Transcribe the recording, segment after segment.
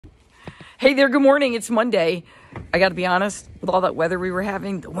Hey there, good morning. It's Monday. I got to be honest, with all that weather we were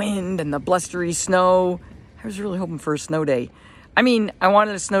having, the wind and the blustery snow, I was really hoping for a snow day. I mean, I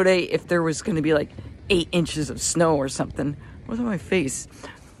wanted a snow day if there was going to be like 8 inches of snow or something. What's on my face?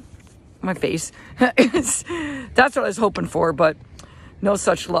 My face. That's what I was hoping for, but no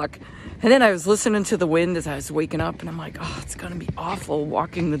such luck. And then I was listening to the wind as I was waking up, and I'm like, oh, it's going to be awful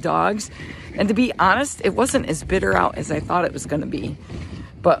walking the dogs. And to be honest, it wasn't as bitter out as I thought it was going to be.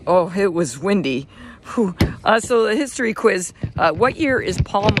 But, oh, it was windy. So the history quiz, what year is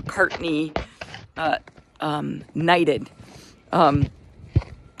Paul McCartney knighted? Oh,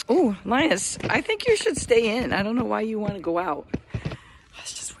 Linus, I think you should stay in. I don't know why you want to go out.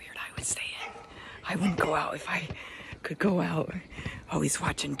 That's just weird. I would stay in. I wouldn't go out if I could go out. Always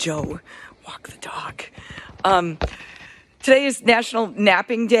watching Joe walk the dog. Today is National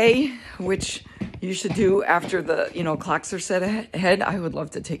Napping Day, which you should do after the, clocks are set ahead. I would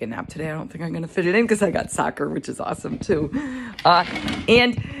love to take a nap today. I don't think I'm going to fit it in because I got soccer, which is awesome too.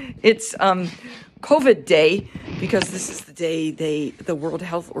 And it's COVID Day because this is the day the World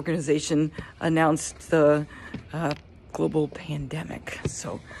Health Organization announced the global pandemic.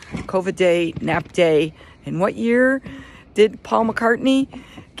 So COVID Day, Nap Day. And what year did Paul McCartney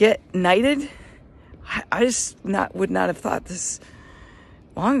get knighted? I just would not have thought this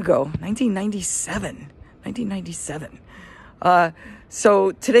long ago. 1997.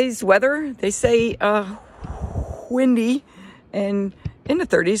 So today's weather, they say windy and in the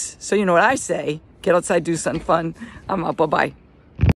 30s. So you know what I say. Get outside, do something fun. I'm out. Bye-bye.